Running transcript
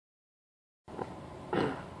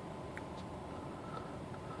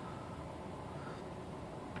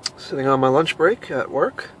Sitting on my lunch break at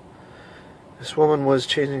work. This woman was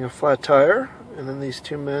changing a flat tire, and then these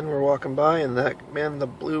two men were walking by, and that man in the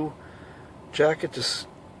blue jacket just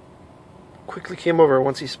quickly came over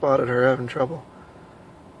once he spotted her having trouble.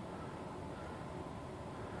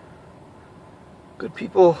 Good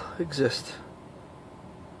people exist.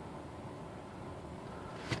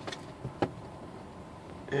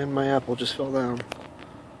 And my apple just fell down.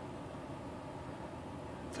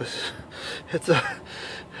 It's a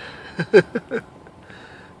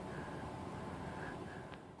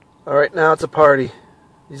Alright, now it's a party.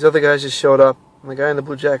 These other guys just showed up, and the guy in the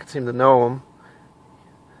blue jacket seemed to know him.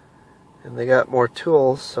 And they got more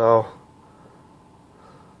tools, so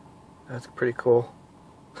that's pretty cool.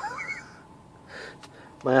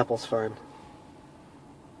 My apple's fine.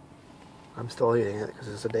 I'm still eating it because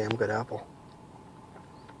it's a damn good apple.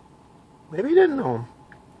 Maybe he didn't know him.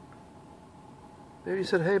 Maybe he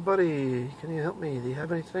said, "Hey buddy, can you help me? Do you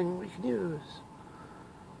have anything we can use?"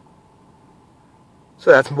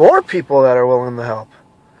 So that's more people that are willing to help.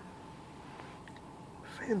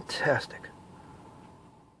 Fantastic.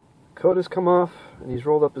 Coat has come off and he's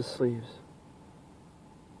rolled up his sleeves.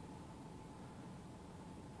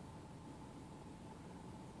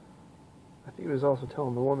 I think he was also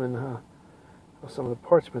telling the woman how some of the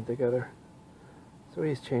parts went together. So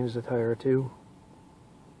he's changed a tire or two.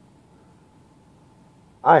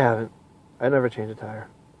 I haven't. I never change a tire.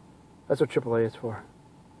 That's what AAA is for.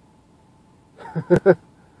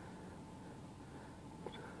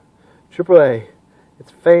 AAA.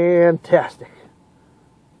 It's fantastic.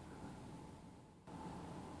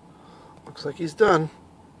 Looks like he's done.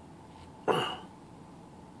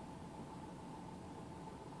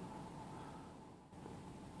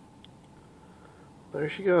 There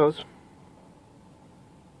she goes.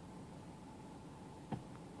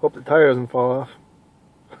 Hope the tire doesn't fall off.